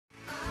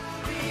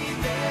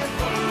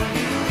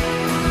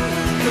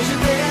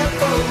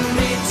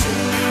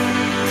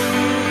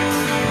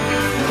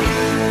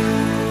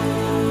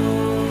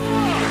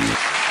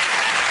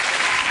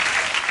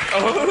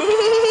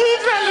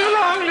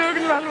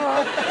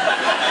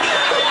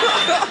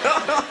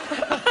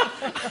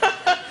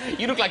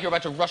You look like you're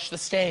about to rush the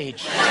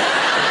stage.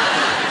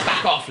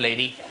 Back off,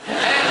 lady.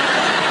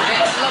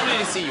 It's lovely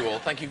to see you all.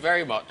 Thank you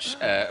very much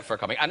for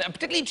coming. And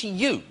particularly to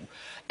you,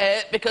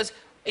 because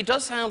it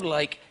does sound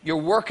like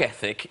your work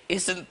ethic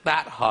isn't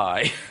that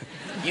high.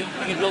 You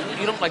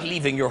don't like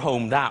leaving your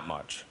home that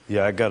much.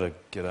 Yeah, I gotta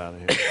get out of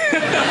here.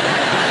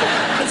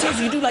 But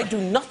seriously, you do like do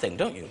nothing,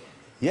 don't you?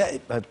 Yeah,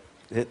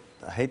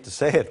 I hate to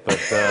say it, but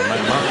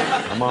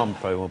my mom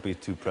probably won't be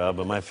too proud,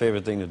 but my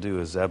favorite thing to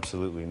do is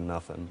absolutely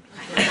nothing.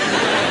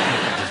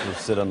 Just will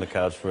sit on the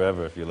couch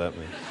forever if you let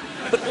me.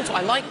 But also,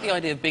 I like the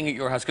idea of being at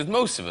your house, because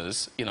most of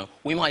us, you know,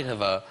 we might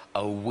have a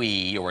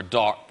Wii or a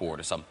dartboard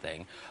or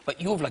something,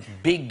 but you have, like,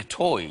 big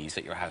toys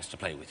at your house to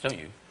play with, don't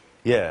you?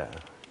 Yeah.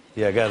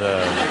 Yeah, I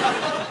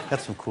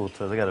got some cool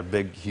toys. I got a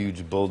big,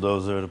 huge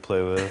bulldozer to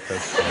play with.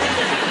 That's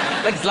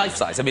like, it's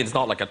life-size. I mean, it's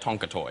not like a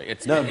Tonka toy.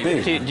 It's no,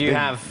 big. Do you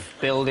have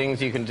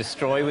buildings you can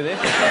destroy with it?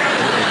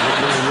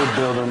 We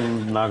build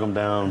them, knock them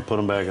down, put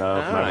them back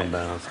up, knock them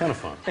down. It's kind of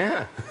fun.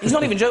 Yeah. He's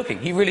not even joking.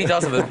 He really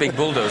does have a big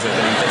bulldozer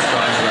that he just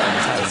drives around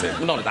his house in.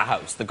 Well, not at the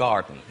house, the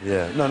garden.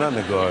 Yeah, no, not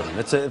in the garden.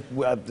 It's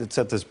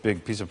at this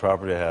big piece of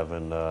property I have,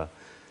 and I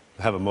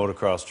have a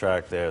motocross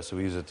track there, so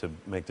we use it to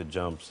make the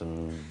jumps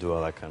and do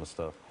all that kind of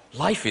stuff.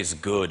 Life is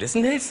good,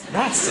 isn't it?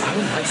 How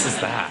nice is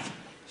that?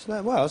 It's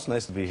not, well, it's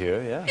nice to be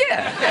here, yeah.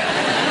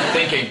 Yeah.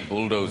 Thinking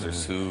bulldozer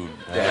soon.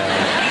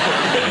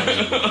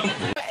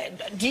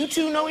 Do you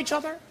two know each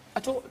other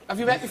at all? Have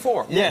you met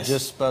before? Yes.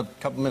 Just about a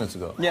couple minutes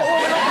ago. Yeah.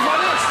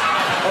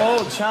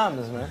 Oh, Oh,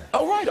 charmers, man.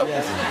 oh right,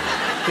 okay.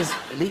 Because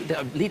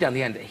Lee down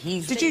the end,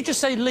 he's... Did you just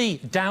say Lee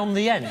down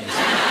the end? Oh,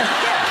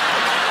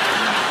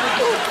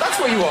 that's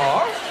where you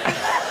are.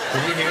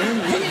 Did you hear him?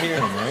 You didn't hear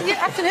him, right?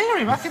 Yeah, I can hear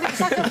him. It's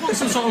like I've got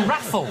some sort of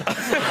raffle.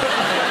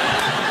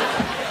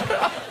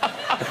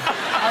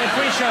 I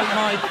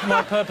appreciate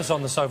my purpose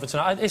on the sofa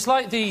tonight. It's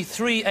like the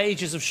 3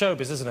 ages of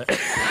showbiz, isn't it?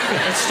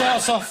 It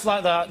starts off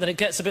like that, then it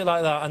gets a bit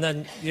like that, and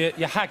then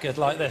you're haggard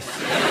like this. So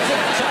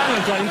hang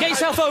on, Graham, get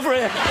yourself over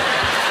here.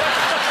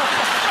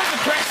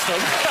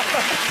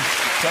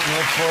 Something to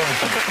look forward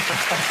to.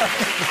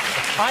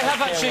 I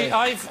have actually,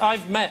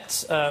 I've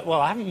met, well,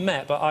 I haven't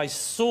met, but I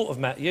sort of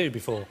met you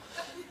before.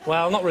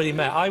 Well, not really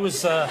met. I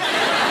was, well,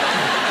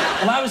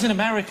 I was in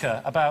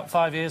America about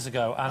 5 years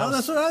ago, and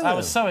I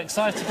was so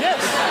excited.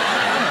 Yes.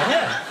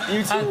 Yeah.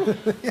 You too?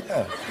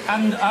 Yeah.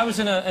 And I was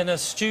in a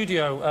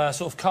studio,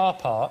 sort of car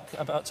park,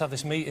 about to have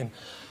this meeting,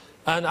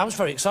 and I was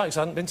very excited because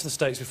I hadn't been to the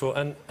States before,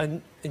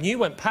 and you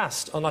went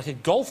past on, like, a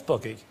golf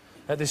buggy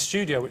at this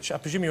studio, which I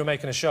presume you were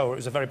making a show, or it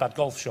was a very bad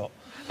golf shot.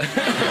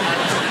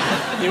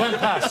 You went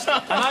past,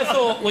 and I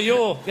thought, well,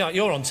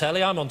 you're on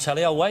telly, I'm on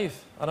telly, I'll wave.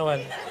 And I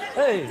went,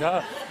 hey,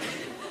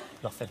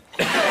 nothing.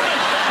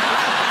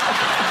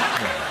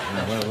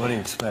 What do you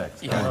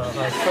expect?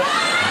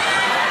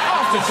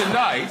 After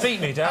tonight...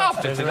 Beat me down.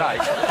 After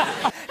tonight.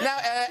 Now,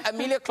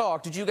 Amelia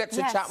Clark, did you get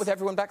to chat with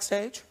everyone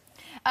backstage?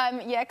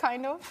 Yeah,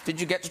 kind of. Did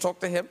you get to talk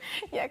to him?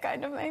 Yeah,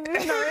 kind of, maybe.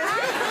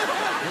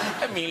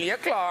 Amelia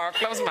Clark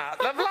loves Matt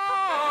Leblanc.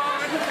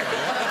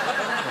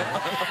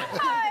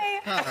 Hi.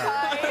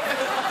 Hi.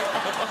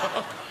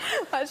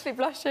 I'm actually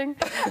blushing.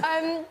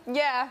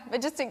 Yeah, I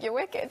just think you're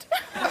wicked.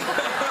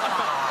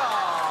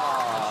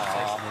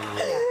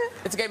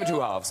 It's a game of 2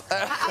 halves.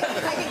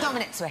 I think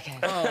Dominic's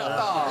wicked.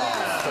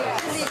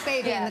 His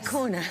baby in the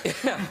corner.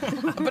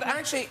 But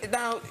actually,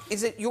 now,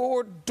 is it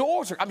your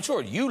daughter? I'm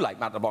sure you like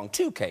Matt LeBlanc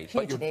too, Kate,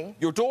 but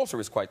your daughter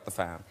is quite the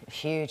fan.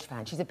 Huge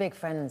fan. She's a big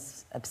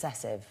Friends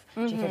obsessive.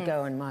 She could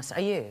go and master.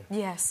 Are you?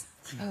 Yes.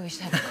 Oh, we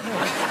should have a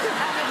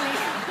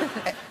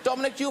call.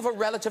 Dominic, do you have a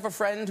relative, a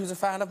friend who's a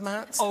fan of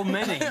Matt's? Oh,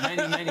 many.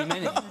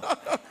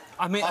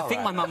 I mean, I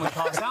think my mum would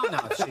pass out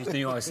now if she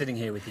knew I was sitting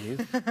here with you.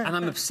 And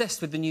I'm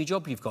obsessed with the new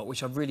job you've got,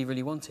 which I really,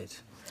 really wanted.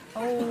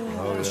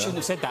 I shouldn't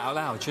have said that out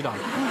loud, should I?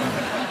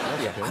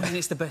 Yeah. I mean,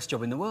 it's the best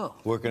job in the world.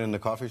 Working in the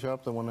coffee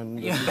shop, the one in...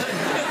 Yeah.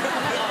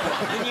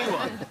 The new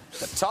one.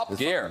 Top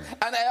gear.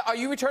 And are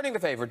you returning the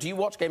favour? Do you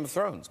watch Game of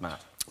Thrones,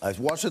 Matt? I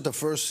watched it the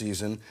first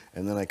season,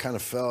 and then I kind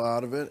of fell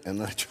out of it, and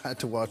then I tried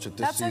to watch it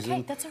this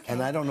season. That's okay.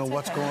 And I don't know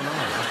what's going on.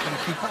 I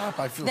can't keep up.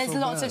 I feel There's so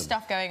lots bad. of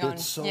stuff going on.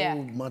 There's so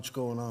much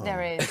going on.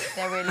 There is.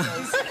 There really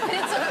is. But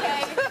it's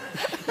okay.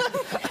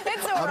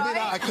 It's all right. I mean,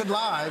 I could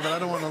lie, but I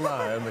don't want to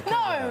lie.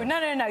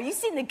 No. You've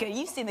seen the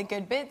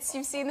good bits.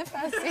 You've seen the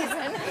first season. Is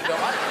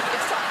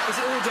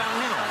it all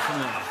downhill from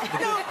there?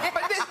 No,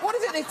 but what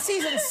is it? It's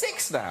season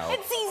 6 now.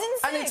 It's season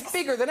 6. And it's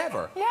bigger than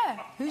ever. Yeah.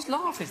 Whose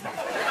laugh is that?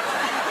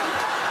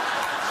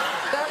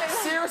 That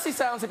seriously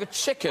sounds like a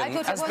chicken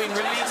has been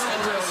released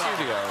into the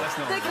studio.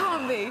 They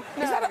can't be.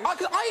 No. I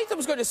thought it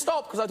was going to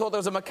stop because I thought there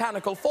was a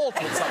mechanical fault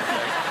with something.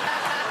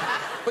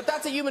 But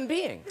that's a human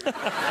being.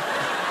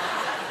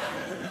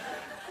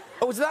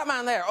 Oh, it's that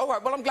man there. All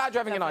right, well, I'm glad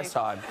you're having a nice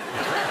time.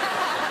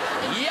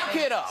 Yuck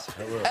it up.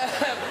 I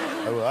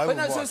will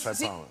watch, I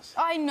promise.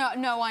 I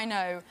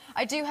know.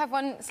 I do have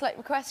one slight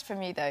request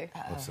from you, though.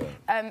 What's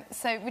that?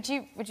 So, would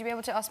you be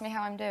able to ask me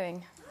how I'm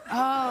doing?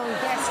 Oh,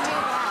 yes, do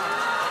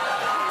that.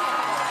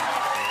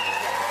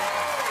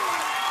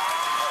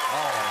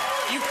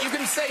 You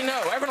can say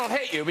no. Everyone will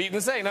hate you, but you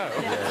can say no.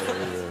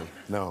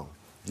 No.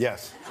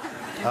 Yes.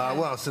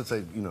 Well, since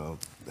I, you know,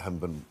 haven't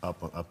been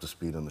up to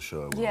speed on the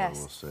show, I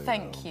will say.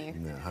 Thank you.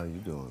 Yeah, how you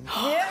doing?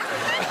 Yeah.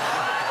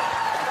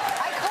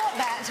 I caught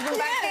that from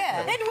back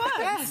here. It worked.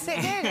 Yes,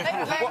 it did.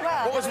 Very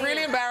well. What was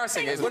really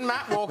embarrassing is when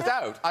Matt walked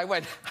out, I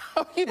went,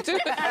 how are you doing?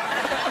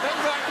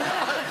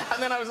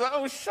 And then I was like,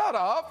 oh, shut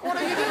up. What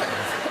are you doing?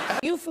 Are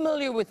you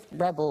familiar with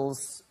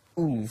Rebel's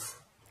Oof?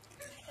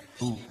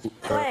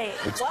 Wait,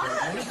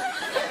 what?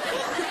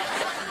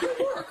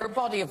 Work, or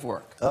body of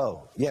work.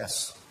 Oh,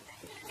 yes.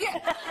 Yeah.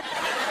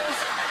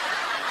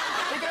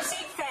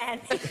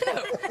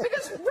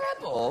 Because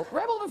Rebel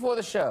before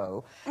the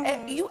show,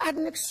 you had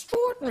an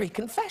extraordinary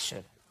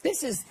confession.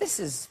 This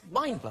is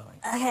mind-blowing.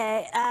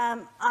 Okay,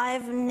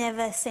 I've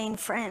never seen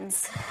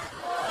Friends.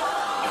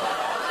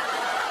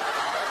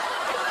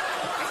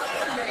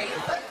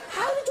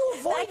 How did you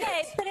avoid it?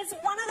 Okay, but it's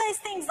one of those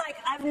things like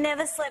I've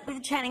never slept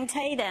with Channing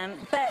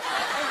Tatum, but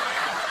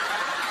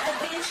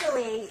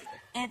eventually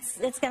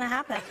it's going to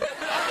happen.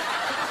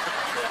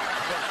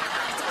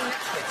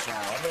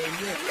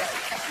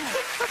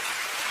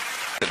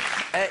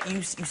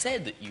 You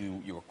said that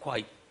you were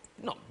quite,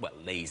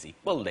 lazy.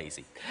 Well,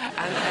 lazy.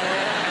 And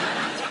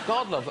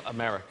God love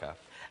America,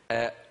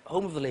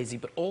 home of the lazy,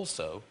 but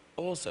also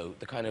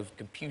the kind of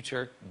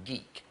computer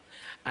geek.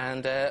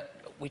 And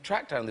we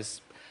tracked down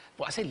this,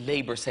 well, I say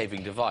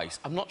labour-saving device.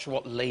 I'm not sure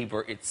what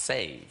labour it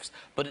saves,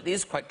 but it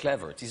is quite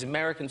clever. It's these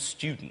American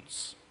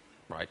students,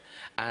 right?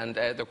 And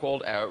they're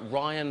called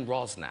Ryan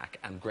Rosnack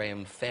and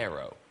Graham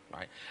Farrow,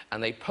 right?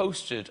 And they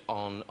posted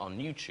on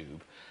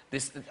YouTube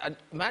this.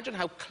 Imagine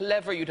how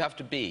clever you'd have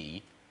to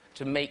be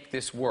to make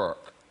this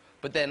work,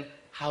 but then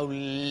how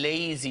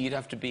lazy you'd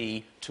have to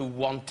be to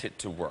want it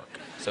to work.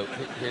 So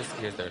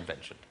here's their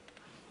invention.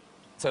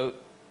 So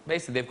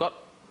basically, they've got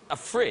a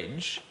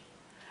fridge,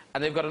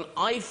 and they've got an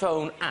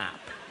iPhone app.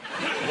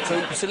 So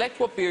you select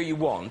what beer you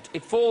want,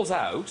 it falls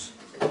out,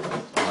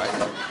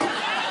 right?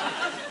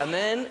 And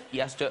then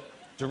you have to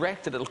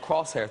direct a little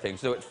crosshair thing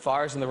so it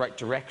fires in the right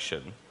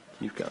direction.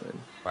 You've got it.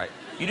 Right.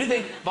 You do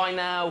think by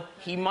now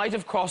he might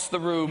have crossed the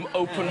room,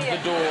 opened the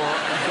door,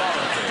 and got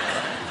it there.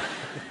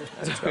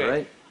 That's all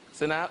right.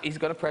 So now he's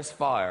going to press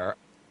fire.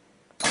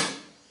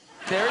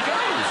 There it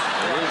goes.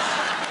 There it is.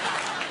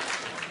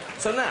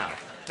 So now,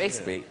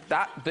 basically,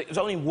 there's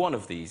only one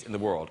of these in the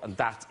world, and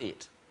that's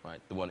it, right?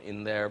 The one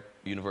in their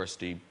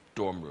university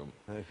dorm room.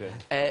 Okay.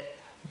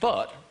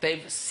 But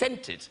they've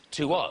sent it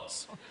to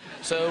us.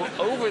 So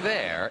over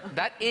there,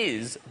 that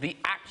is the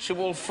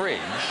actual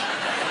fridge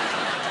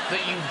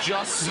that you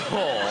just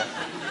saw.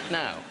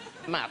 Now,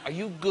 Matt, are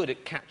you good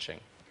at catching?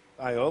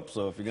 I hope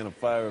so, if you're going to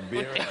fire a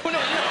beer. No. It's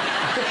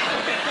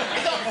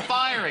not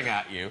firing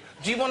at you.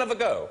 Do you want to have a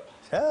go?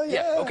 Hell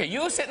yeah. Okay, you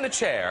go sit in the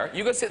chair.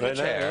 You go sit in the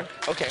chair. Now.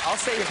 Okay, I'll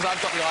stay here because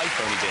I've got the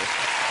iPhone bit.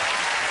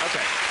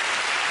 Okay.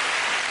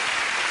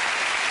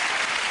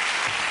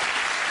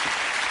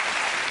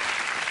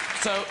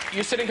 So,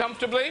 you're sitting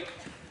comfortably?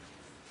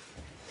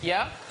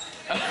 Yeah?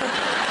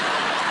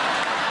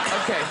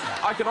 Okay,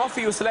 I can offer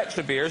you a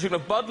selection of beers. You can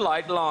have Bud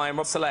Light, Lime,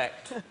 or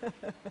Select.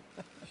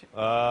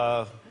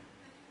 A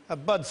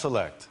Bud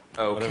Select.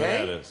 Okay. Whatever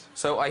that is.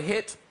 So I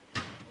hit...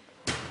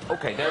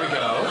 Okay, there we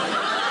go.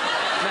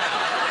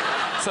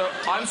 Now, so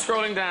I'm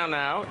scrolling down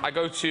now. I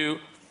go to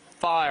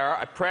fire.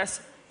 I press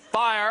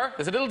fire.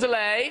 There's a little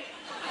delay.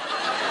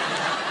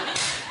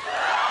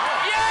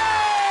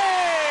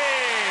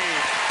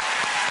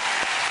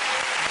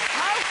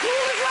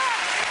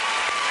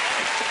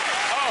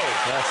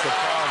 That's the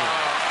problem.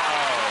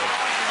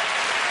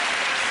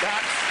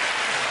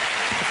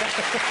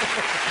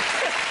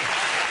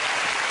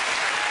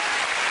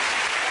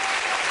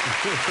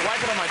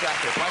 Wipe it on my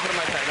jacket. Wipe it on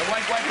my jacket. No,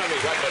 wipe it on me.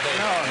 Wipe it on me.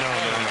 No.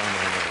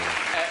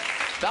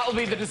 That'll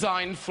be the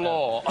design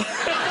flaw.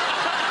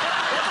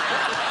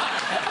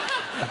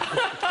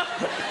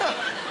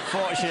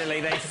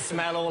 Fortunately, they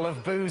smell all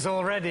of booze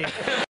already.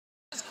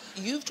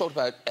 You've talked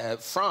about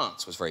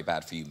France was very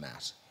bad for you,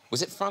 Matt.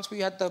 Was it France where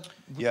you had the...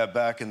 Yeah,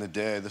 back in the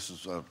day. This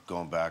is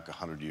going back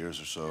 100 years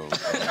or so.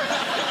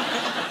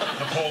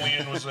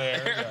 Napoleon was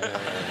there.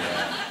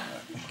 Yeah.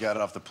 Got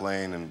off the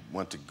plane and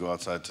went to go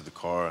outside to the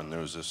car, and there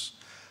was this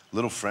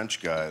little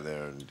French guy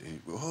there. And he,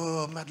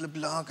 oh, Matt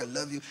Leblanc, I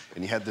love you.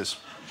 And he had this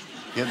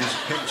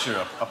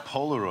picture, a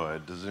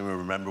Polaroid. Does anyone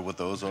remember what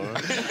those are? It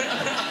was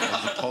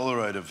a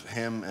Polaroid of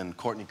him and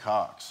Courtney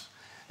Cox.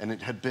 And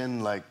it had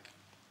been like,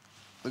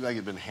 looked like it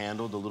had been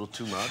handled a little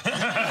too much. Don't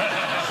put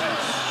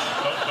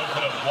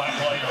a black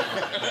light over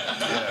it.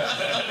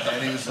 Yeah.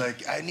 And he was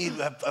like, I need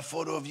a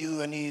photo of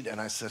you,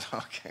 and I said,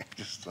 okay,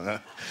 just... and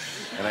I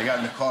got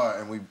in the car,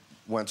 and we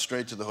went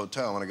straight to the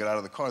hotel. When I got out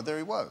of the car, there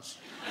he was.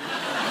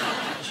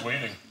 Just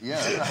waiting.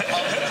 Yeah. He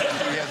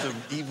has an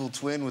evil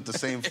twin with the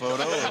same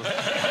photo.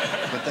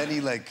 But then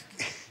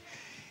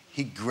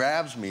he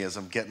grabs me as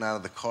I'm getting out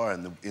of the car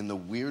in the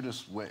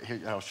weirdest way.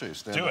 Here, I'll show you.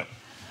 Stand Do up. it.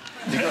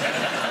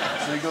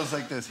 So he goes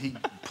like this. He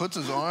puts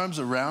his arms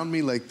around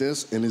me like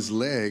this and his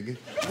leg.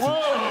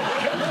 Whoa!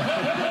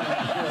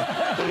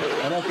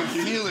 And I can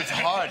feel his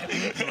heart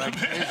beating like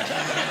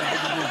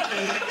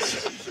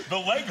The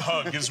leg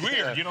hug is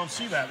weird. You don't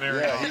see that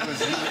very often.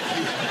 It's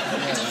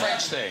a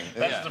French thing.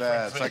 That's the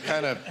French thing. So I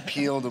kind of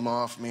peeled him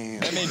off me.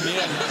 That made me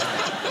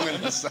I'm going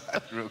to the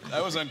side real quick.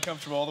 I was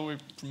uncomfortable all the way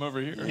from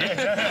over here.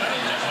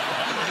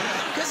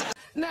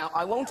 Now,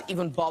 I won't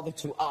even bother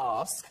to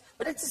ask,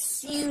 but let's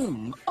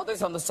assume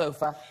others on the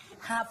sofa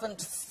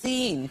haven't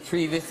seen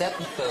previous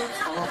episodes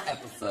or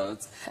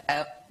episodes.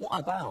 What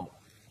about?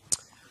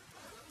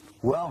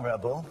 Well,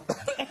 Rebel.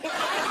 Oh,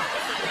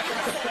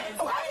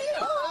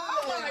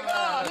 my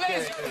God!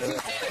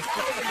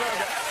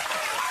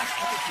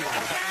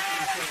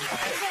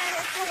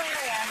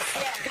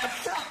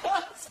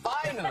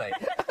 Finally!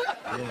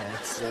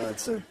 Yeah,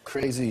 it's a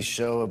crazy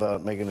show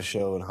about making a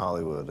show in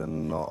Hollywood,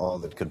 and all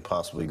that could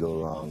possibly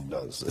go wrong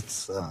does.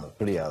 It's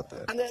pretty out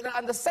there.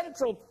 And the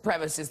central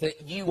premise is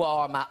that you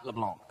are Matt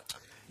LeBlanc.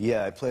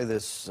 Yeah, I play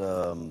this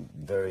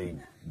very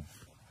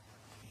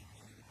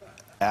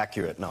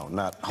accurate, no,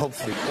 not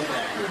hopefully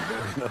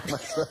inaccurate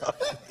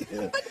myself.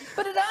 Yeah.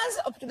 But it has,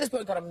 up to this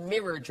point, kind of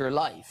mirrored your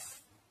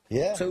life.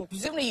 Yeah. So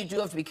presumably you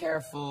do have to be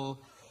careful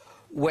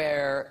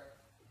where...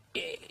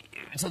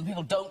 so that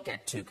people don't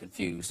get too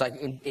confused. Like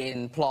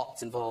in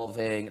plots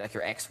involving like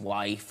your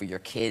ex-wife or your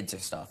kids or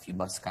stuff, you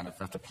must kind of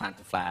have to plant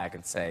a flag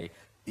and say...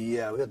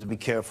 Yeah, we have to be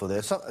careful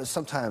there.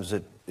 Sometimes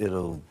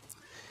it'll...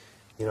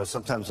 You know,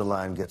 sometimes the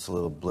line gets a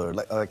little blurred.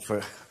 Like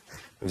for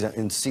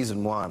example, in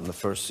season 1, the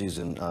first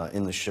season,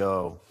 in the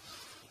show,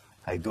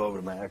 I go over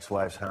to my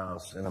ex-wife's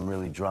house, and I'm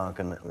really drunk,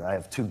 and I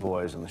have 2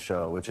 boys in the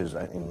show, which is,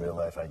 in real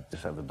life, I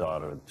just have a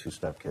daughter and 2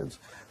 stepkids.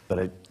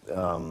 But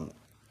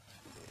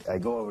I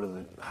go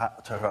over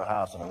to her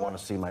house, and I want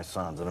to see my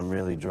sons, and I'm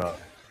really drunk.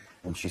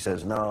 And she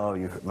says, no,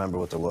 you remember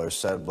what the lawyer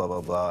said, blah,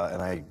 blah, blah.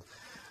 And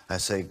I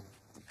say,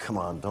 come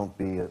on, don't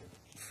be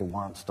for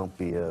once, don't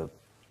be a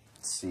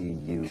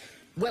C-U.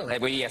 Well,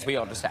 yes, we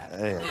understand.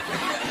 Yeah.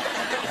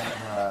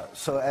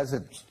 So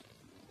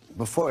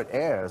before it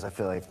airs, I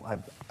feel like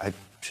I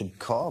should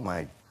call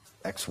my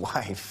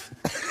ex-wife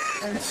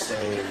and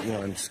say, you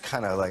know, and just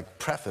kind of like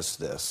preface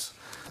this.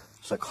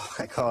 So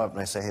I call up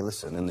and I say, hey,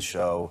 listen, in the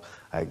show,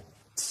 I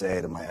say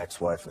to my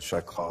ex-wife, should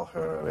I call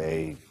her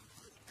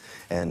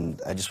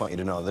and I just want you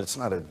to know that it's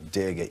not a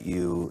dig at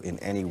you in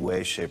any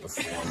way, shape, or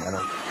form. I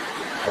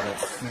don't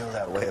feel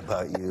that way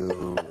about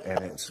you, and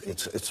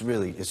it's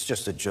really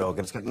just a joke,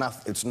 and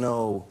it's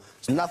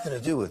nothing to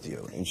do with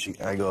you. And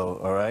I go,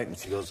 all right, and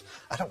she goes,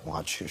 I don't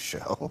watch your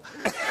show.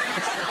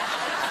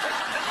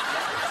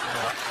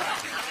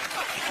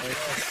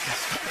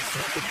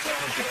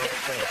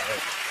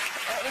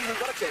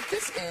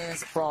 This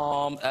is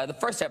from the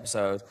first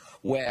episode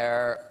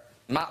where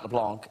Matt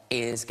LeBlanc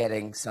is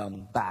getting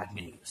some bad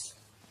news.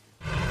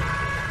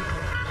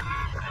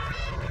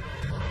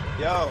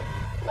 Yo.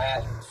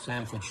 Matt,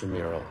 Sam from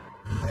Shamiro.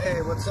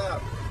 Hey, what's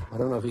up? I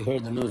don't know if you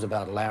heard the news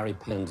about Larry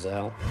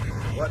Penzel.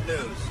 What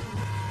news?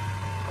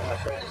 I'm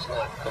afraid it's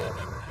not good.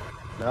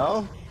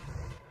 No?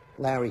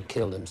 Larry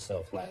killed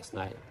himself last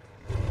night.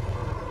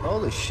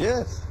 Holy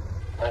shit.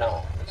 I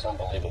know, it's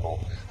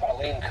unbelievable.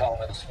 Arlene called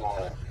me this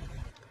morning.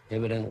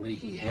 Evidently,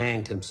 he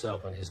hanged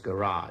himself in his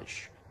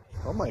garage.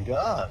 Oh, my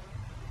God.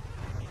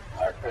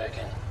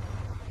 Heartbreaking.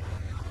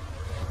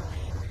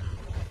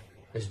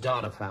 His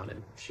daughter found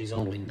him. She's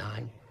only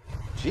 9.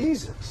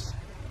 Jesus.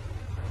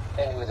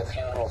 Anyway, the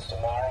funeral's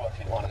tomorrow if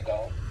you want to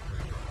go.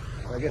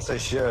 I guess I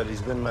should.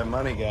 He's been my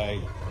money guy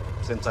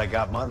since I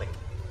got money.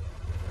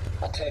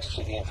 I'll text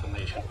you the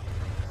information.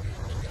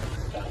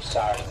 But I'm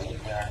sorry that you're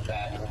bearing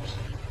bad news.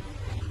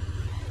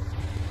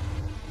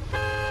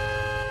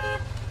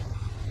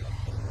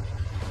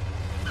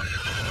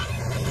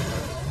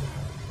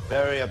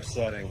 Very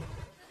upsetting.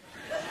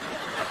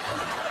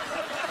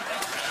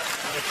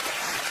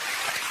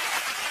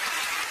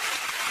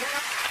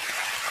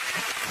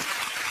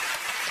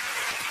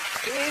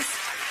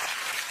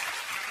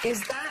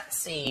 Is that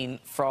scene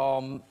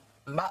from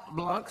Matt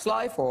LeBlanc's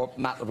life or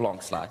Matt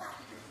LeBlanc's life?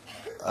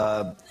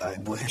 I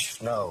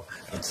wish, no.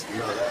 I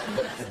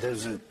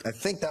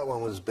think that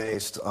one was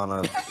based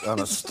on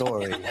a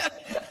story that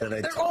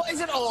I...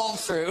 Is it all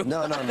true?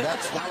 No,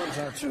 that one's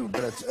not true.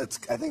 But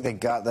I think they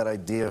got that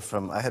idea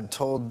from... I had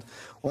told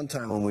one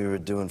time when we were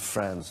doing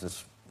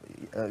Friends,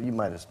 you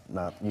might have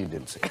not... You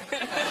didn't see it.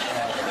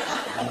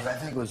 I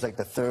think it was like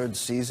the 3rd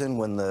season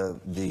when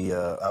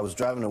I was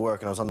driving to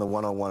work and I was on the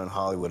 101 in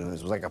Hollywood, and it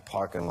was like a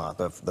parking lot,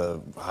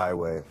 the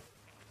highway.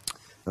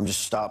 I'm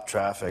just stopped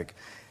traffic,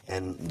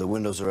 and the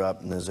windows are up,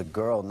 and there's a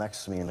girl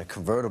next to me in a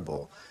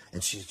convertible,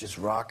 and she's just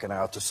rocking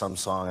out to some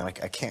song, and I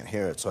can't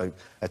hear it. So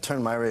I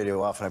turned my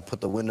radio off, and I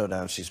put the window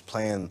down. She's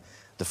playing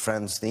the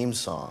Friends theme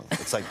song.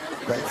 It's like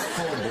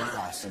full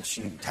blast, and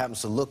she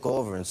happens to look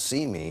over and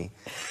see me,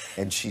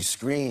 and she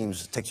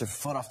screams, takes her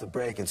foot off the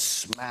brake, and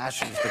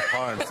smashes the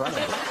car in front of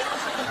her.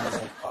 And I was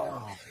like,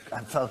 oh.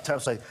 I felt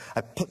terrible. So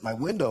I put my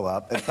window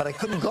up, but I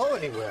couldn't go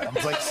anywhere. I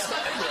was like,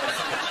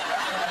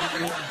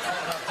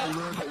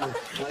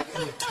 like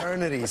an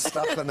eternity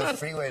stuck on the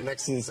freeway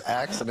next to this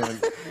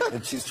accident,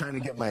 and she's trying to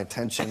get my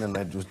attention, and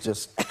I was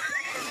just...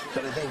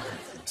 But I think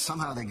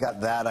somehow they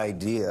got that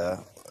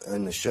idea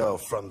in the show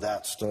from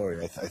that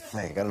story, I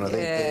think. I don't know.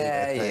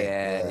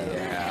 Yeah.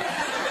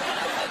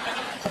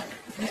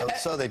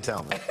 So they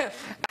tell me.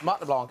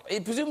 Matt LeBlanc,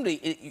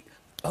 presumably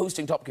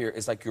hosting Top Gear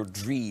is like your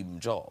dream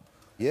job.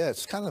 Yeah,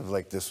 it's kind of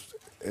like this.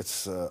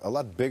 It's a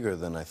lot bigger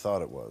than I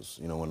thought it was.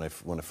 You know,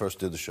 when I first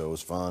did the show, it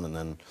was fun, and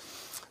then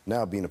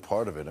now being a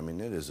part of it, I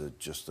mean, it is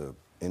just a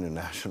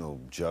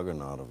international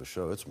juggernaut of a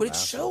show. It's But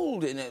massive. it's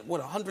sold in,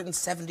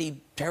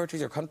 170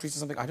 territories or countries or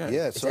something? I don't know.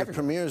 Yeah, It's so it everywhere.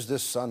 premieres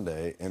this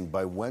Sunday, and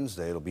by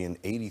Wednesday, it'll be in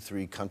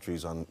 83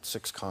 countries on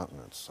 6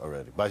 continents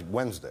already. By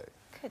Wednesday.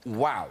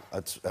 Wow.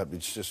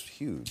 It's just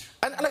huge.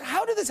 And like,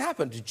 how did this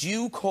happen? Did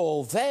you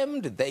call them?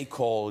 Did they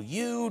call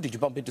you? Did you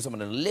bump into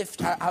someone in a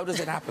lift? How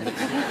does it happen?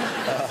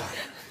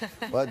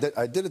 Well,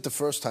 I did it the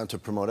first time to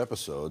promote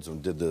episodes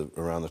and did the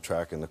around the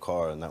track in the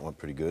car, and that went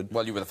pretty good.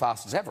 Well, you were the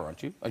fastest ever,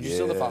 aren't you? Are you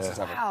still the fastest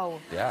ever? Wow.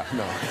 Yeah.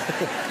 No.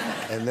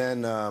 And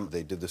then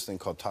they did this thing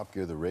called Top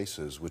Gear The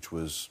Races, which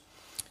was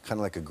kind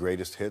of like a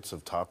greatest hits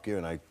of Top Gear,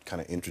 and I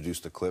kind of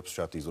introduced the clips,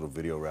 shot these little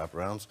video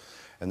wraparounds,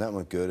 and that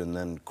went good. And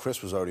then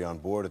Chris was already on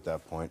board at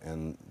that point,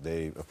 and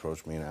they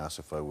approached me and asked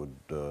if I would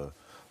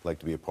like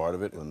to be a part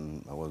of it,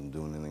 and I wasn't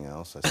doing anything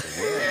else. I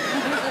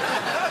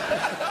said,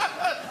 yeah.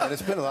 And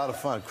it's been a lot of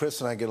fun.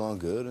 Chris and I get along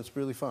good. It's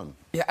really fun.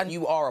 Yeah, and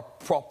you are a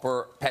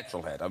proper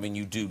petrol head. I mean,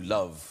 you do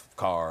love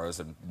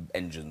cars and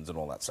engines and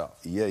all that stuff.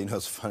 Yeah, you know,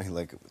 it's funny,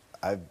 like,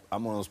 I'm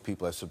one of those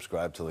people, I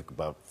subscribe to, like,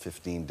 about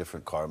 15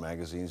 different car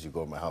magazines. You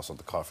go to my house on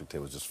the coffee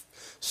table, just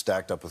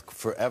stacked up with,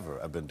 forever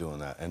I've been doing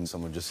that. And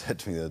someone just said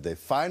to me the other day,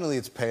 finally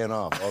it's paying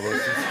off. All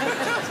those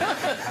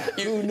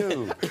Who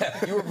knew?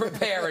 Yeah, you were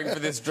preparing for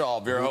this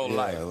job your whole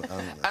life.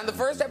 And the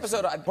first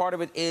episode, part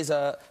of it is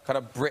a kind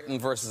of Britain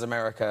versus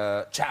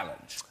America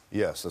challenge.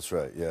 Yes, that's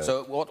right, yeah.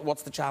 So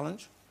what's the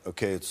challenge?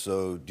 Okay,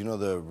 so do you know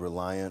the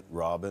Reliant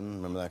Robin?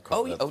 Remember that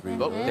car?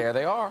 There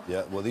they are.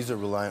 Yeah, well, these are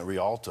Reliant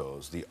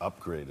Rialtos, the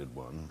upgraded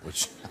one,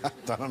 which I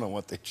don't know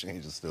what they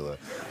changed. It's still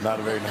not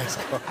a very nice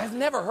car. I've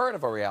never heard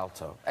of a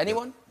Rialto.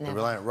 Anyone? The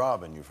Reliant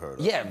Robin, you've heard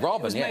of. Yeah,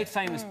 Robin, It was made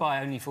famous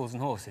by Only Fools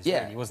and Horses,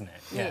 really, wasn't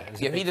it? Yeah,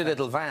 he did a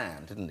little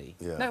van, didn't he?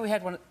 Yeah. No, we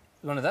had one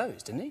of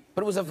those, didn't he?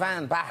 But it was a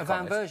van back. A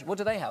van version. What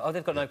do they have? Oh,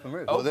 they've got an open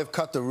roof. Well, they've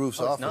cut the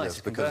roofs off of nice,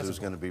 this because it was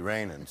going to be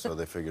raining, so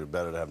they figured it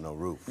better to have no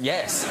roof.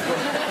 Yes.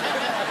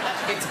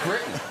 It's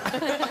Britain.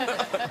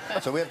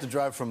 So we have to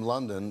drive from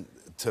London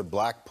to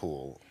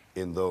Blackpool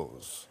in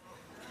those.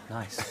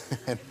 Nice.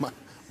 And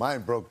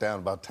mine broke down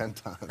about 10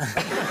 times.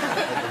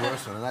 The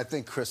worst one. And I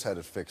think Chris had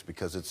it fixed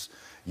because it's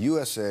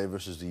USA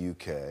versus the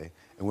UK,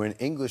 and we're in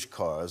English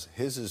cars.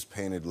 His is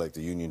painted like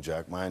the Union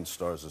Jack, mine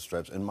stars and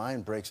stripes, and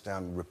mine breaks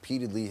down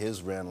repeatedly.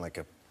 His ran like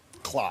a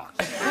clock.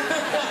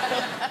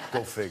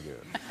 Go figure.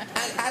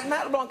 And had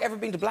Matt LeBlanc ever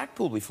been to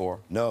Blackpool before?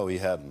 No, he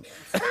hadn't.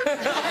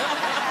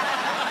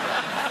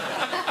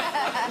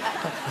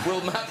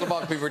 Will Matt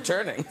LeBlanc be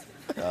returning?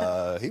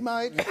 He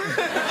might.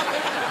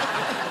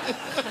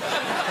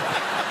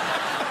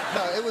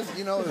 No, it was,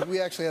 you know,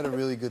 we actually had a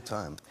really good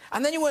time.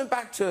 And then you went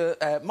back to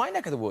my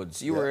neck of the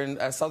woods. You were in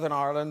Southern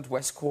Ireland,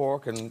 West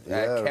Cork, and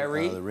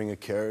Kerry. The Ring of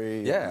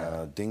Kerry,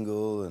 Yeah.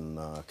 Dingle, and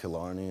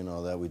Killarney, and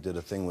all that. We did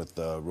a thing with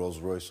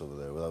Rolls-Royce over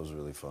there. Well, that was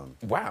really fun.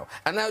 Wow.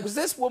 And now, was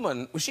this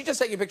woman, was she just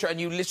taking a picture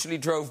and you literally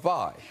drove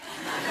by?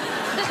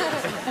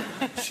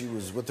 She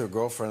was with her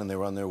girlfriend, and they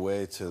were on their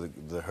way to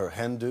her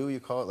hen do,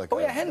 you call it? Like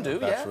hen do,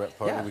 bachelorette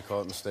party, we call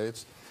it in the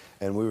States.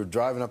 And we were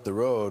driving up the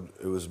road.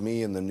 It was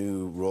me and the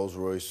new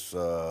Rolls-Royce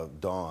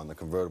Dawn, the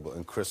convertible,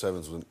 and Chris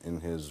Evans was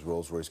in his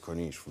Rolls-Royce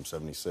Corniche from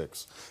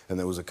 '76. And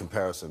there was a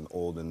comparison,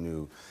 old and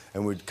new.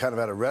 And we kind of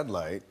had a red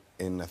light,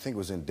 and I think it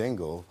was in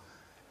Dingle.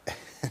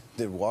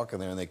 They're walking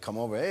there, and they come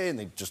over, hey, and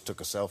they just took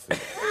a selfie.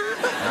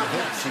 And I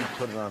think she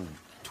put it on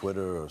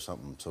Twitter or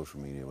something, social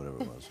media, whatever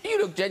it was. You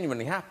look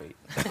genuinely happy.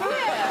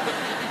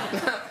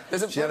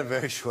 She had a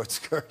very short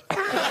skirt.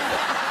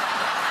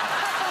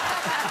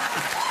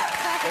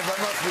 If I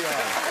must be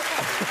honest.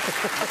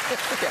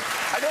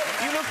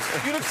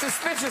 You look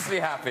suspiciously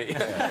happy.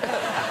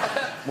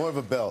 Yeah. More of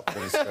a belt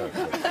than a skirt.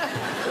 But...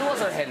 It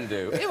was her hen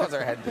do. It was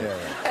her hen do.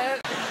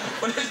 Yeah.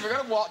 Well, we're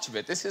going to watch a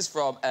bit. This is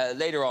from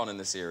later on in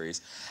the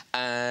series,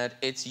 and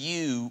it's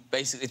you.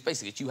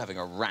 It's you having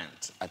a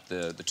rant at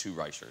the two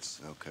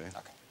writers. Okay.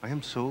 I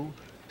am so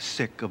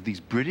sick of these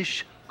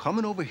British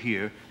coming over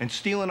here and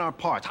stealing our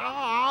parts.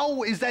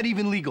 How is that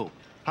even legal?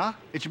 Huh?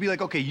 It should be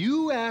like, okay,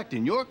 you act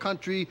in your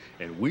country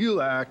and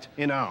we'll act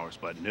in ours.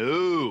 But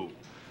no,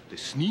 they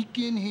sneak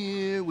in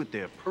here with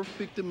their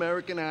perfect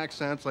American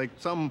accents like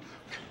some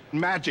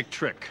magic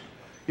trick.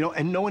 You know,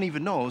 and no one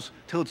even knows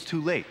till it's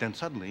too late. Then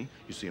suddenly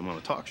you see them on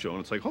a talk show and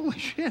it's like, holy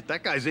shit,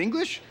 that guy's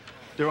English?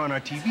 They're on our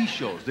TV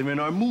shows, they're in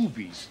our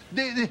movies.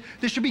 There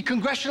should be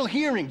congressional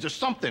hearings or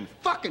something.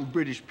 Fucking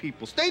British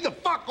people, stay the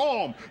fuck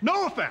home.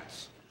 No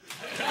offense.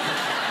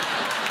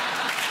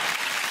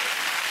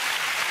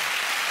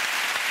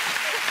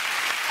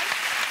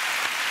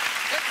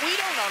 We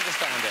don't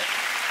understand it.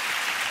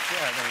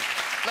 Yeah,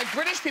 like,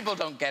 British people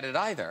don't get it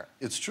either.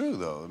 It's true,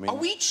 though. I mean, are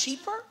we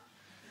cheaper?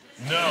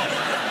 No.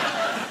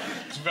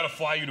 we've got to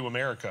fly you to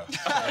America.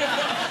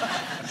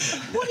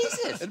 What is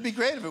this? It'd be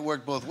great if it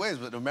worked both ways,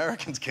 but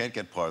Americans can't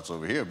get parts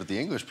over here. But the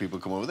English people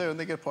come over there and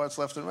they get parts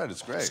left and right.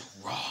 It's great. It's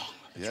wrong.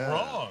 It's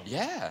wrong.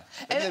 Yeah.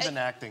 They've been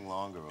acting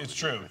longer. It's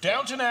true.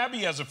 Downton Abbey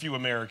has a few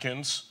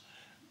Americans.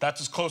 That's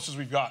as close as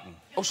we've gotten.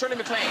 Oh, Shirley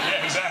MacLaine.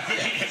 Yeah, exactly.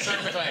 Yeah,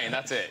 Shirley MacLaine,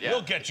 that's it, yeah.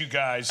 We'll get you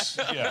guys.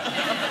 Yeah.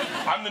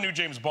 I'm the new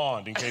James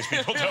Bond, in case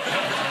people don't know.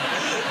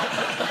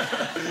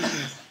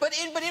 But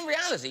in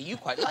reality, you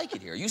quite like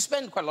it here. You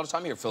spend quite a lot of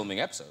time here filming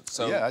episodes.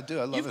 So yeah, I do.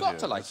 I love it. You've got here.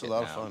 to like it's it. It's a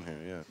lot now. of fun here,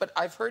 yeah. But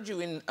I've heard you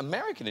in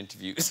American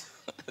interviews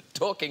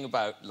talking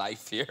about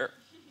life here.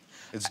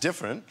 It's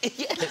different.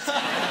 Yes.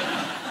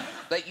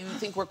 Like you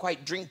think we're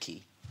quite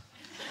drinky.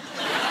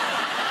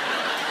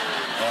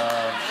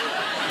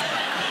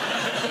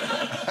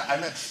 I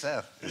met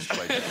Seth. Is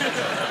quite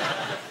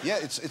yeah,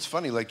 it's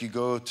funny. Like you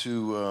go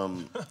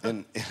to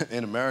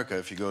in America,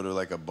 if you go to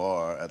like a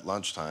bar at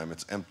lunchtime,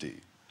 it's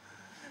empty.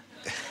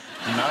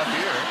 Not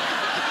here.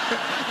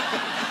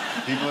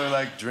 People are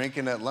like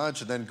drinking at lunch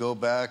and then go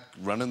back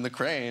running the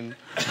crane.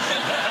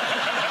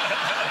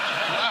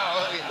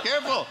 Wow,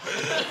 careful.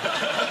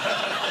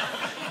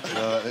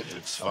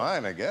 It's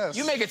fine, I guess.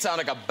 You make it sound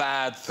like a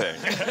bad thing.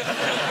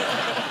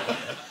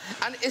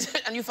 And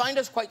you find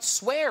us quite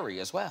sweary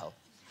as well.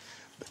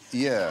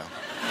 Yeah.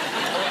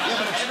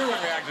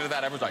 Everyone reacted to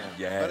that. Everyone's like,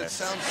 yeah. But it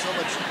sounds so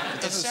much.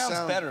 It sounds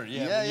better,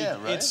 yeah. Yeah,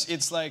 right.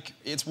 It's like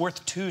it's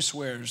worth 2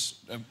 swears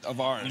of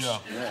ours. Yeah.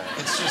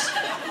 It's just.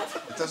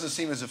 It doesn't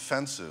seem as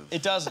offensive.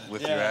 It doesn't.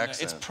 With your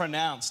accent. It's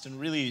pronounced and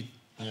really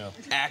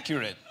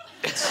accurate.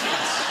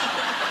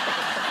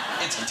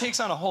 It takes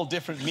on a whole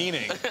different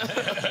meaning.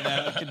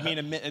 It could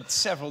mean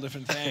several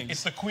different things.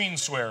 It's the Queen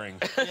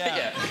swearing.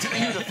 Yeah, it's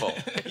beautiful.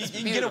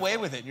 You can get away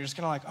with it. And you're just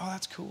kind of like, oh,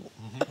 that's cool.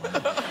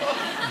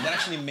 It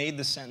actually made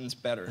the sentence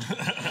better.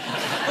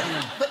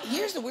 But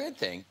here's the weird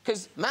thing,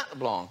 because Matt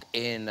LeBlanc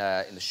in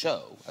the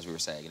show, as we were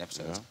saying in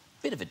episodes,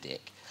 bit of a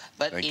dick.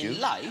 But in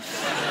life,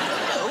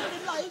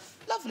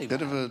 lovely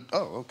Bit man. of a.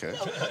 Oh, okay.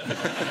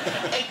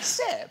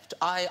 Except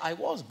I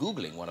was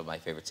Googling one of my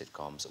favourite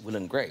sitcoms, Will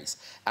and Grace,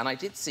 and I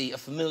did see a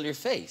familiar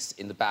face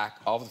in the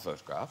back of the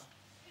photograph.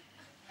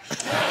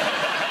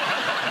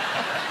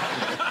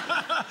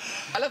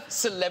 I love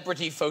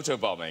celebrity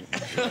photobombing.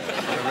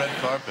 The red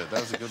carpet,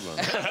 that was a good one.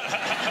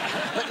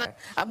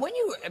 And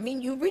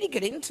when you really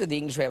get into the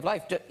English way of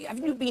life,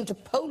 haven't you been to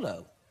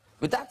polo?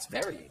 But that's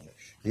very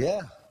English.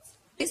 Yeah.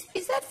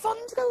 Is that fun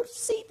to go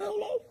see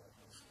polo?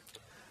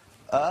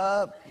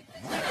 Yeah,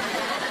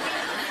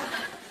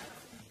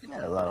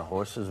 a lot of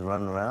horses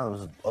running around. It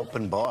was an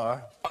open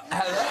bar.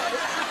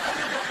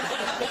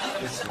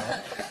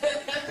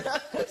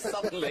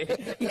 Suddenly.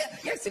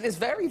 Yes, it is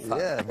very fun.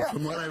 Yeah,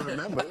 from what I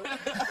remember.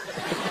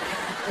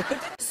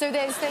 So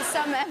there's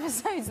some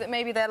episodes that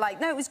maybe they're like,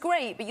 no, it was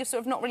great, but you're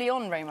sort of not really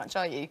on very much,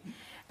 are you?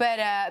 But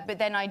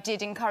then I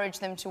did encourage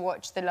them to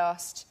watch the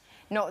last,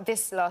 not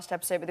this last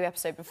episode, but the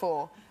episode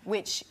before,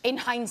 which in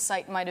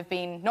hindsight might have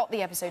been not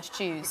the episode to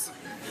choose.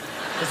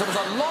 Because there was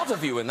a lot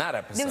of you in that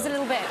episode. There was a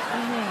little bit.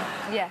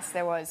 Mm-hmm. Yes,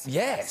 there was.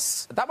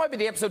 Yes. That might be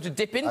the episode to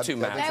dip into,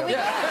 Matt. There we go.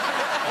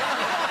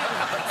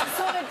 It's a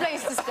sort of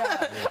place to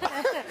start.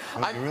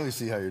 I can really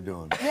see how you're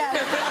doing. Yeah.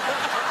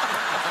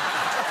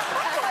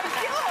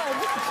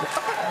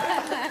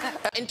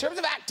 In terms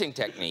of acting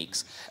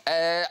techniques,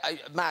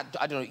 Matt,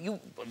 I don't know,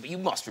 you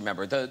must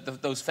remember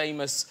those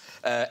famous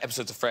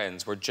episodes of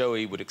Friends where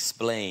Joey would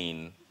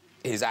explain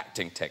his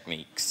acting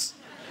techniques.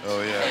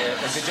 Oh, yeah.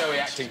 Like the Joey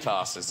acting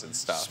classes and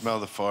stuff. Smell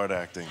the fart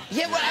acting.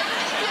 Yeah, well,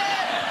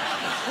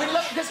 we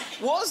love, because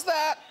was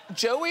that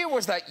Joey or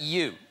was that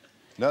you?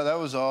 No, that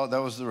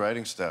was the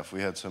writing staff.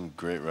 We had some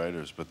great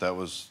writers, but that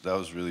was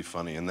really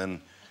funny. And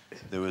then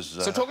there was...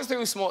 So talk us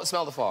through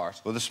Smell the Fart.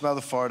 Well, the Smell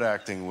the Fart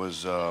acting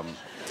was when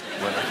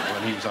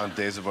he was on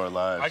Days of Our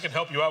Lives. I can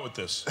help you out with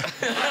this. It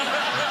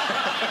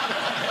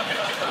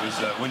was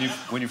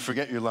when you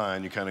forget your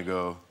line, you kind of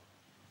go...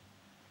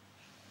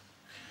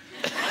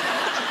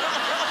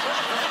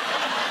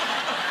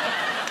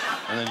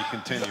 And then you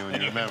continue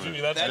and you remember.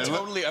 That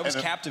totally, I was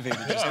captivated.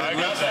 Yeah, I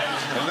got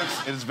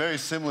that. It's very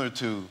similar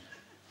to...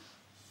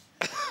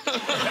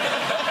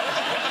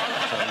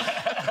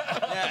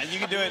 Yeah, and you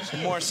can do it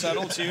more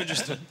subtle, too,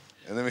 just to...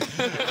 And then we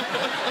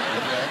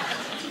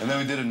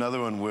did another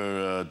one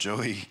where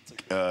Joey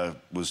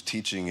was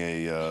teaching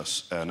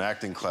an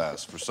acting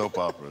class for soap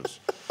operas.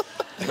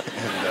 And,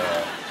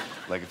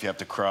 like, if you have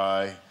to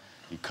cry,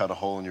 you cut a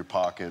hole in your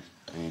pocket,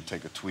 and you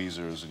take a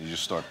tweezers, and you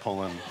just start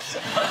pulling.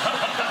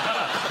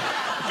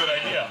 Good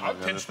idea.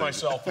 I've pinched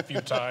myself a few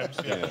times.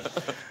 Yeah.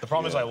 The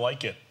problem is I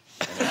like it.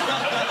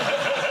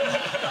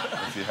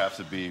 If you have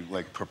to be,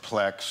 like,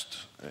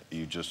 perplexed,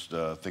 you just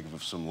think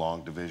of some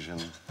long division.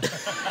 It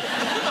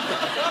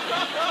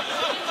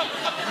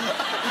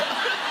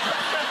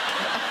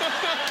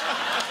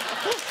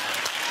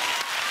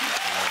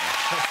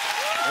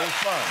was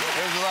fun.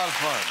 It was a lot of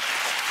fun.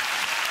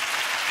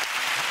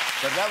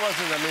 But that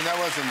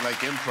wasn't like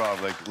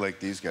improv like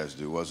these guys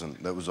do.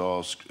 That was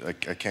all, I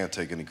can't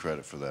take any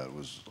credit for that. It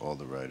was all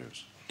the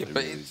writers. Yeah,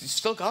 but you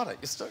still got it.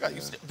 You still got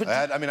it. But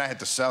I mean, I had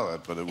to sell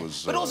it, but it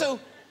was... But also,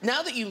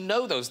 now that you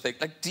know those things,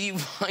 like, do you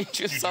find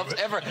yourself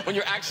ever, when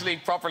you're actually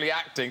properly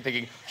acting,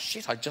 thinking,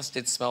 shit, I just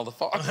did smell the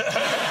fart?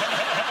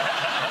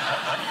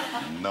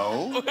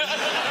 No.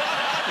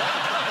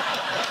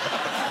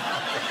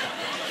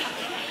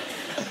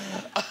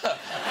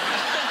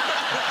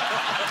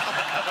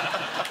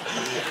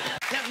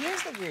 Now,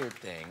 here's the weird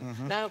thing.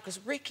 Now, because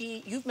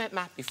Ricky, you've met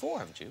Matt before,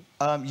 haven't you?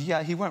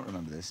 Yeah, he won't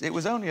remember this. It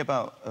was only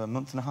about a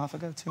month and a half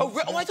ago, 2 months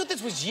ago. Oh, I thought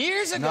this was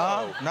years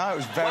ago. No, it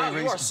was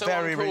very,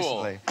 very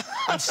uncool. recently.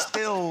 I'm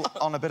still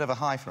on a bit of a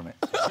high from it.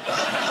 Do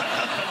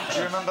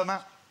you remember,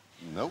 Matt?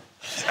 Nope.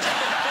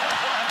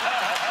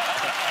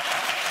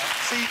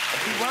 See,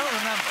 he won't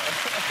remember.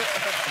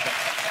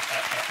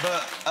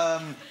 But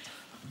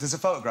there's a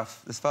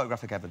photograph. There's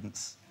photographic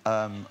evidence.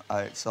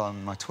 It's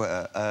on my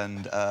Twitter,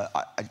 and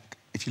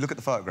if you look at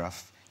the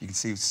photograph, you can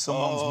see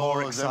someone's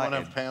more excited. Does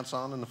everyone have pants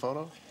on in the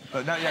photo? No,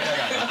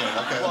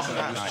 yeah. Okay, It wasn't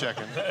that just night.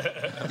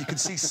 checking. You can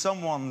see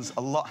someone's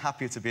a lot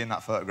happier to be in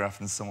that photograph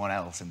than someone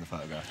else in the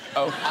photograph.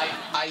 Oh,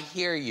 I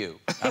hear you.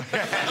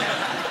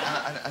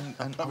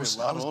 And I was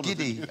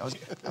giddy. I was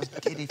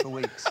giddy for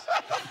weeks.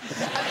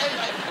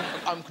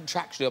 I'm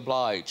contractually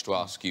obliged to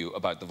ask you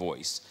about the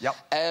voice. Yep.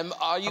 Have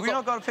we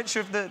not got a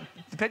picture of the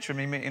picture of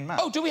me meeting Matt?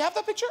 Oh, do we have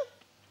that picture?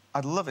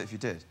 I'd love it if you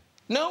did.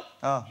 No.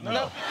 Oh,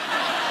 no.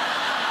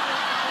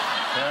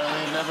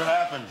 Apparently it never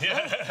happened.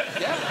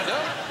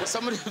 No.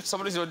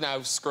 Somebody's now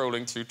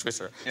scrolling through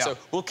Twitter. Yeah. So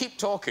we'll keep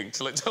talking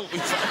till we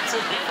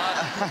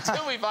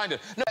find it.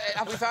 No,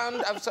 are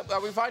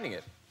we finding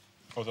it?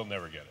 Oh, they'll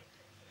never get it.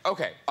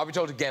 OK, I'll be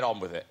told to get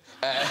on with it.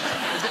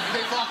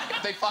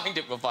 If they find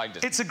it, we'll find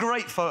it. It's a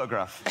great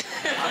photograph.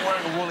 I'm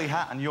wearing a woolly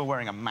hat and you're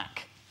wearing a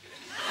Mac.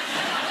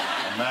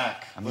 A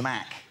Mac? A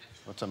Mac.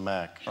 What's a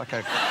Mac? Like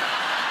a...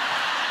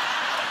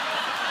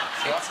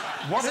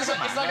 What is it?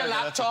 It's like a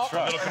laptop.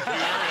 A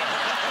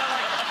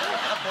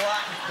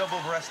black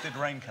double-breasted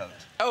raincoat.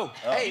 Oh,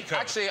 hey,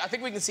 actually, I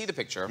think we can see the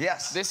picture.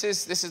 Yes. This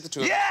is the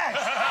two of them. Yes!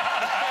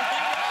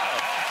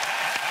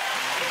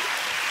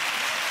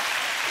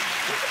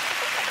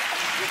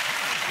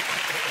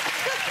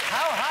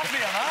 How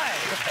happy am I?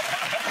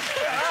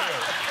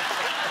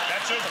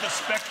 That shows the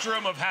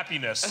spectrum of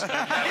happiness in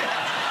that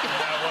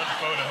one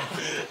photo.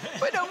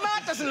 But no,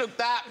 Matt doesn't look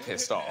that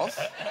pissed off.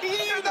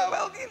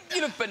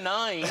 You look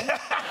benign. There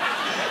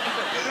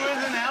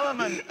is an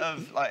element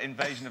of, like,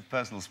 invasion of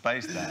personal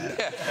space there.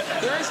 Yeah,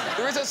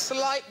 there is a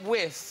slight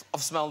whiff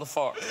of smell the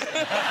fart.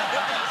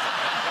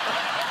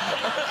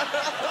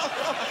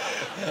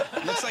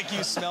 Looks like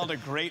you smelled a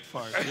great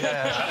fart.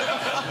 Yeah.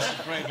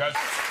 Great. That's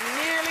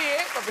nearly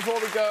it, but before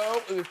we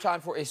go, we have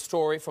time for a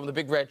story from the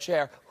big red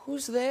chair.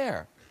 Who's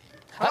there?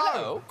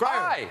 Hello. Graham.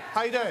 Hi.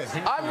 How you doing?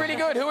 I'm really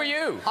good. Who are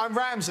you? I'm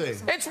Ramsey.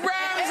 It's Ramsey, everyone!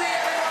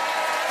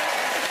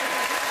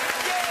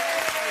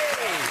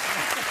 Yay!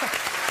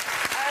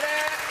 And,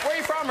 where are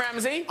you from,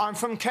 Ramsey? I'm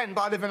from Kent,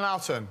 but I live in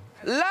Loughton.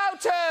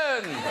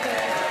 Loughton!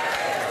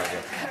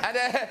 And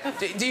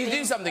do you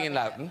do something in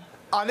Loughton?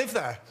 I live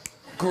there.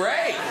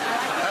 Great!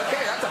 OK,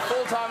 that's a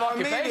full-time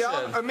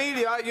occupation.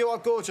 Amelia, you are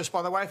gorgeous,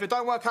 by the way. If it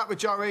don't work out with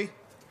Joey,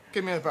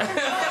 give me a bell.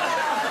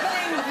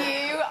 Thank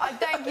you.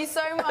 Thank you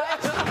so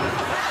much.